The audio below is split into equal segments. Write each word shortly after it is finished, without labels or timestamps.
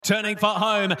Turning for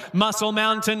home, Muscle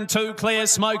Mountain, 2 clear,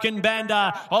 Smoke and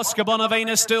Banda. Oscar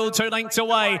Bonavina still 2 lengths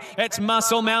away. It's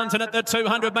Muscle Mountain at the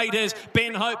 200 metres.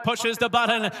 Ben Hope pushes the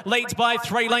button, leads by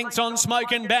 3 lengths on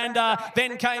Smoke and Banda.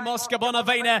 Then came Oscar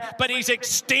Bonavina, but he's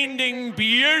extending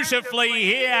beautifully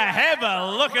here. Have a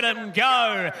look at him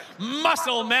go.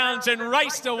 Muscle Mountain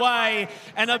raced away,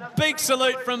 and a big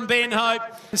salute from Ben Hope.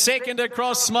 Second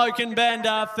across Smoke and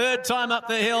Banda, third time up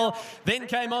the hill. Then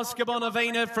came Oscar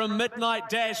Bonavina from Midnight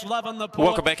Dash.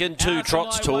 Welcome back into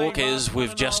Trots Talk as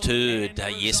we've just heard,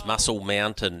 yes, Muscle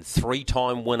Mountain,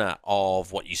 3-time winner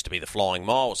of what used to be the Flying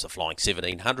Mile. It's the Flying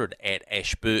 1700 at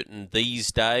Ashburton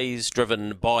these days,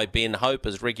 driven by Ben Hope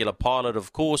as regular pilot,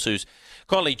 of course, who's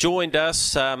kindly joined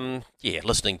us.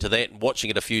 Listening to that and watching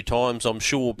it a few times, I'm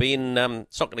sure, Ben,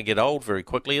 it's not going to get old very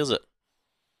quickly, is it?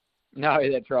 No,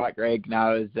 that's right, Greg.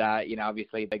 No, it was,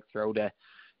 obviously a big thrill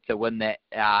to win that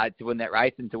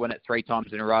race, and to win it 3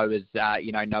 times in a row is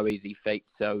no easy feat.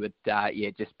 So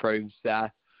it just proves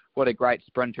what a great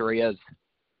sprinter he is.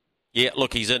 Yeah,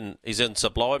 look, he's in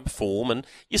sublime form, and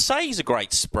you say he's a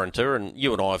great sprinter, and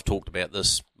you and I have talked about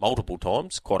this multiple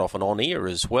times, quite often on air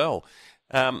as well.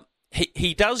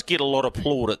 He does get a lot of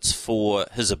plaudits for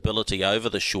his ability over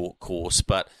the short course,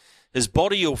 but his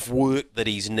body of work that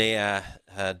he's now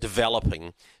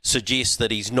developing suggests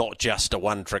that he's not just a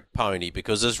one-trick pony,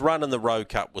 because his run in the Rowe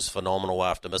Cup was phenomenal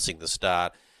after missing the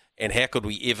start. And how could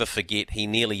we ever forget he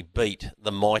nearly beat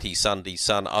the mighty Sunday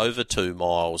Sun over 2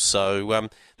 miles. So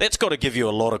that's got to give you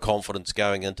a lot of confidence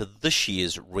going into this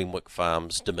year's Renwick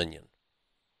Farms Dominion.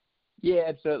 Yeah,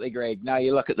 absolutely, Greg. No,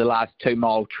 you look at the last 2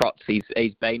 mile trots he's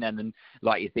been in, and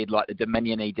like you said, like the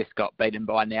Dominion, he just got beaten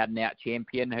by an out-and-out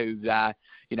champion who,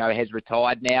 has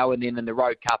retired now. And then in the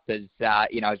Rowe Cup, his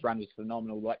run was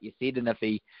phenomenal, like you said. And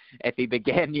if he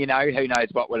began, who knows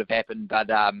what would have happened. But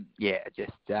you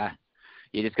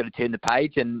just got to turn the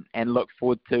page and look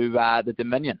forward to the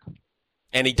Dominion.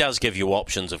 And he does give you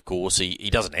options, of course. He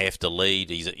doesn't have to lead.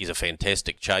 He's a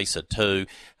fantastic chaser too.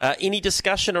 Any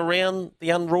discussion around the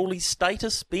Unruly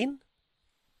status, Ben?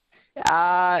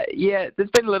 There's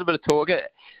been a little bit of talk.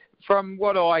 From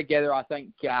what I gather, I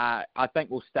think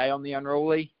we'll stay on the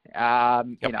Unruly. Yep.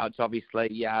 It's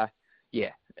obviously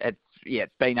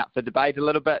it's been up for debate a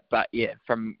little bit, but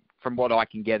from what I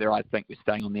can gather, I think we're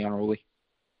staying on the Unruly.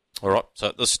 All right, so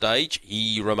at this stage,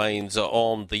 he remains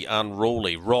on the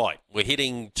Unruly. Right, we're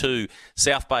heading to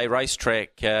South Bay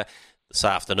Racetrack this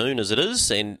afternoon as it is,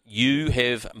 and you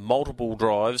have multiple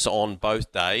drives on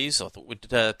both days. I thought we'd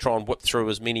try and whip through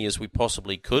as many as we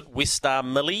possibly could. West Star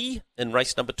Millie in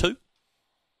race number 2.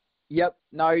 Yep,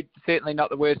 no, certainly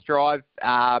not the worst drive.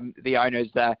 The owners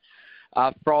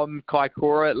are from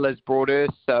Kaikoura, Liz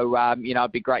Broadhurst, so,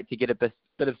 it'd be great to get a bit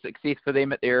of success for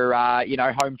them at their,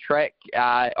 home track.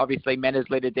 Obviously, Manners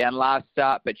let her down last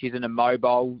start, but she's in a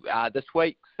mobile this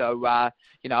week. So,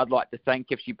 I'd like to think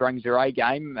if she brings her A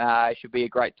game, she'll be a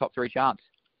great top 3 chance.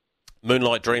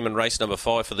 Moonlight Dream in race number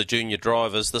 5 for the junior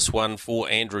drivers. This one for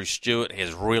Andrew Stewart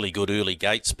has really good early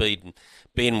gate speed. And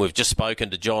Ben, we've just spoken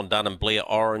to John Dunn and Blair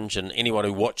Orange, and anyone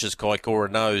who watches Kaikoura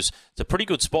knows it's a pretty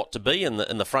good spot to be in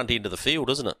the front end of the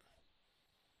field, isn't it?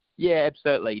 Yeah,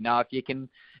 absolutely. No, if you can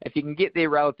get there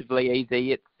relatively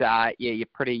easy, it's you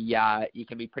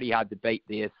can be pretty hard to beat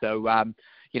there. So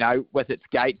with its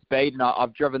gate speed, and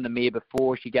I've driven the mare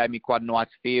before, she gave me quite a nice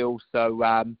feel. So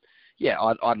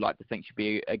I'd like to think she'd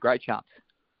be a great chance.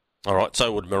 All right,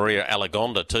 so would Maria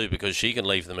Alagonda too, because she can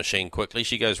leave the machine quickly.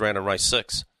 She goes round in race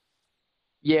 6.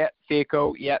 Yeah, fair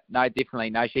call. Yeah, no,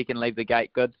 definitely. No, she can leave the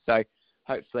gate good. So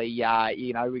hopefully,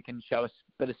 we can show a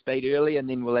bit of speed early, and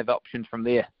then we'll have options from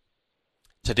there.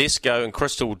 Tedesco and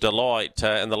Crystal Delight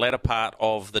in the latter part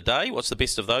of the day. What's the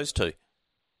best of those two?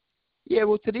 Yeah,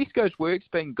 well, Tedesco's work's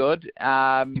been good.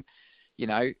 Obviously,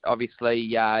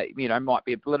 might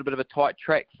be a little bit of a tight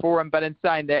track for him. But in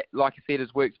saying that, like I said,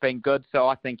 his work's been good. So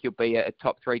I think he'll be a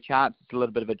top 3 chance. It's a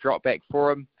little bit of a drop back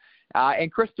for him.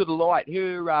 And Crystal Delight,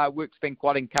 her work's been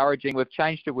quite encouraging. We've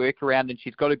changed her work around, and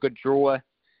she's got a good drawer.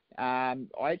 I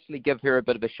actually give her a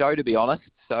bit of a show, to be honest.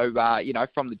 So,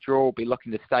 from the draw, we'll be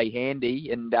looking to stay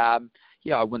handy. And, I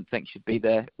wouldn't think she'd be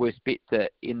the worst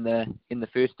bet in the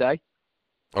first day.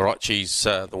 All right, she's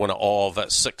the winner of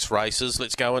 6 races.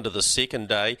 Let's go into the second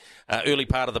day. Early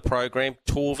part of the program,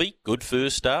 Torvey, good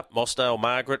first up. Mossdale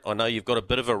Margaret, I know you've got a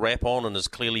bit of a wrap on and is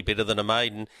clearly better than a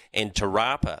maiden. And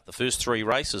Tarapa, the first 3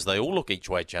 races, they all look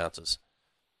each-way chances.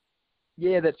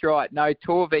 Yeah, that's right. No,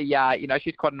 Torvey,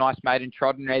 she's quite a nice maiden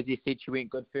trot, and as you said, she went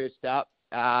good first up.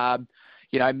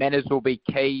 Manners will be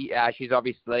key. She's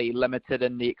obviously limited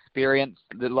in the experience.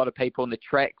 There's a lot of people on the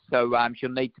track, so she'll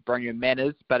need to bring her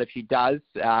manners. But if she does,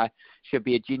 should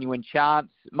be a genuine chance.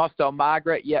 Mostel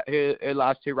Margaret, yeah, her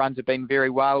last 2 runs have been very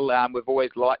well. We've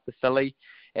always liked the filly,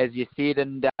 as you said,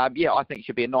 and yeah, I think it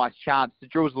should be a nice chance. The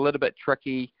draw's a little bit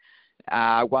tricky.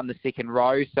 Won the second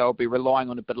row, so I'll be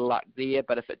relying on a bit of luck there,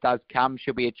 but if it does come,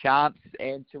 she'll be a chance.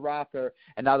 And Tarafa,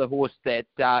 another horse that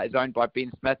is owned by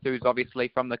Ben Smith, who's obviously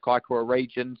from the Kaikoura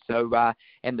region, so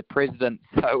and the president,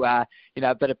 so a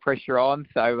bit of pressure on,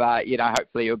 so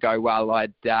hopefully it'll go well.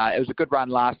 It was a good run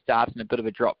last start and a bit of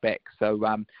a drop back, so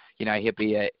he'll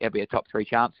be a top 3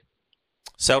 chance.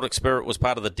 Celtic Spirit was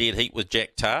part of the dead heat with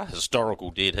Jack Tarr, historical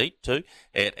dead heat too,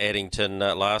 at Addington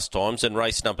last times, in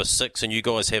race number 6, and you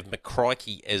guys have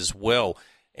McCrikey as well,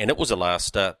 and it was a last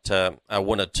start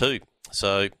winner too.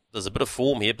 So there's a bit of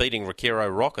form here, beating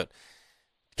Riquero Rocket.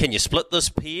 Can you split this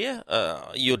pair?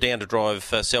 You're down to drive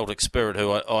Celtic Spirit,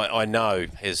 who I know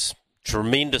has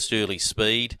tremendous early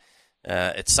speed.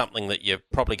 It's something that you're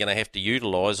probably going to have to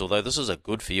utilise, although this is a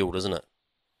good field, isn't it?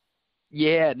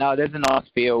 Yeah, no, there's a nice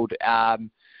field, and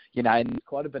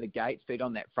quite a bit of gate speed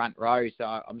on that front row, so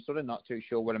I'm sort of not too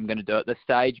sure what I'm going to do at this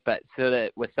stage, but sort of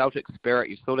with Celtic Spirit,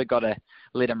 you've sort of got to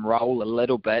let him roll a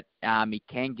little bit. He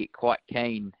can get quite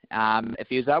keen. If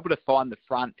he was able to find the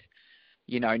front,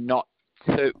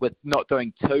 not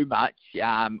doing too much,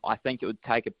 I think it would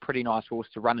take a pretty nice horse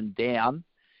to run him down.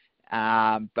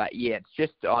 But yeah, it's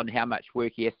just on how much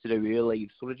work he has to do early.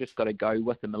 You've sort of just got to go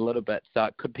with him a little bit. So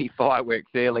it could be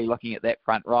fireworks early looking at that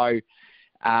front row.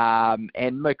 And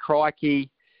McCrikey,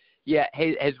 yeah,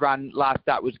 his run last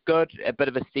start was good. A bit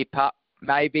of a step up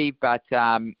maybe, but,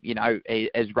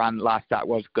 his run last start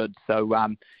was good. So,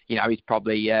 he's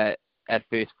probably a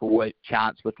first 4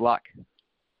 chance with luck.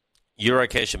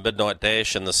 Eurocash and Midnight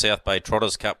Dash and the South Bay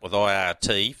Trotters Cup with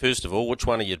IRT. First of all, which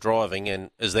one are you driving, and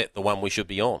is that the one we should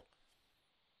be on?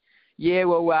 Yeah,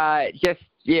 well,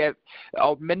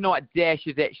 Midnight Dash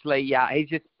is actually, he's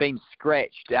just been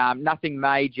scratched. Nothing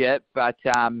major, but,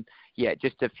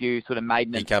 just a few sort of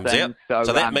maintenance things. He comes out.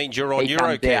 So that means you're on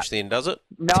Eurocash then, does it?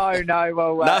 No,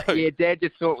 well, no. Yeah, Dad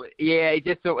just thought, he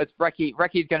just thought it's Ricky.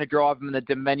 Ricky's going to drive him in the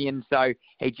Dominion, so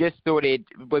he just thought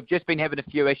we've just been having a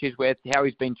few issues with how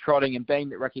he's been trotting, and being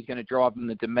that Ricky's going to drive him in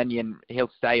the Dominion,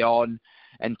 he'll stay on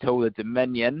until the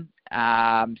Dominion.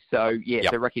 So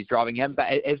Ricky's driving him, but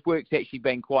his work's actually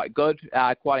been quite good,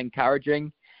 quite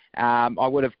encouraging. I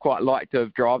would have quite liked to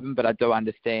have driven him, but I do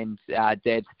understand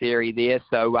Dad's theory there.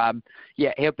 So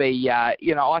he'll be. I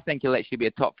think he'll actually be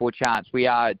a top 4 chance. We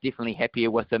are definitely happier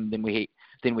with him than we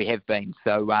have been.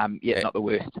 So not the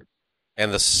worst.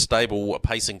 And the stable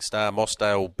pacing star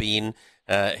Mossdale Ben,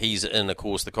 he's in, of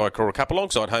course, the Kaikoura Cup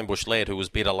alongside Homebush Lad, who was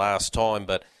better last time.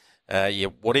 But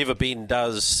whatever Ben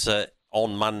does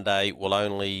on Monday will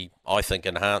only, I think,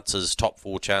 enhance his top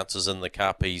 4 chances in the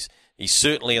Cup. He's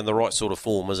certainly in the right sort of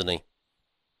form, isn't he?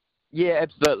 Yeah,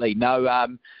 absolutely. No,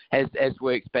 his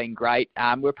work's been great.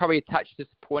 We're probably a touch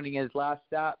disappointing his last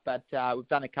start, but we've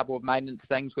done a couple of maintenance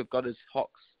things. We've got his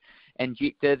hocks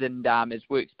injected, and his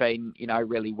work's been,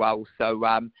 really well.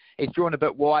 So he's drawn a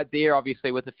bit wide there,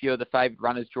 obviously, with a few of the favourite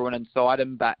runners drawn inside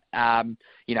him, but,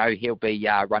 he'll be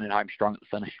running home strong at the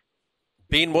finish.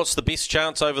 Ben, what's the best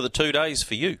chance over the 2 days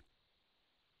for you?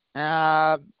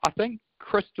 I think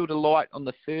Crystal Delight on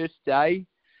the first day,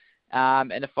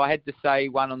 and if I had to say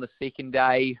one on the second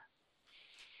day,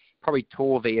 probably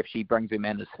Torvey if she brings her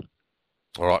manners.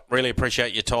 All right, really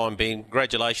appreciate your time, Ben.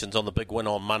 Congratulations on the big win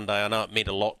on Monday. I know it meant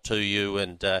a lot to you,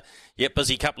 and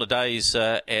busy couple of days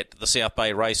at the South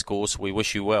Bay Racecourse. We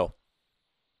wish you well.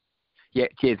 Yeah,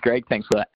 cheers, Greg. Thanks for that.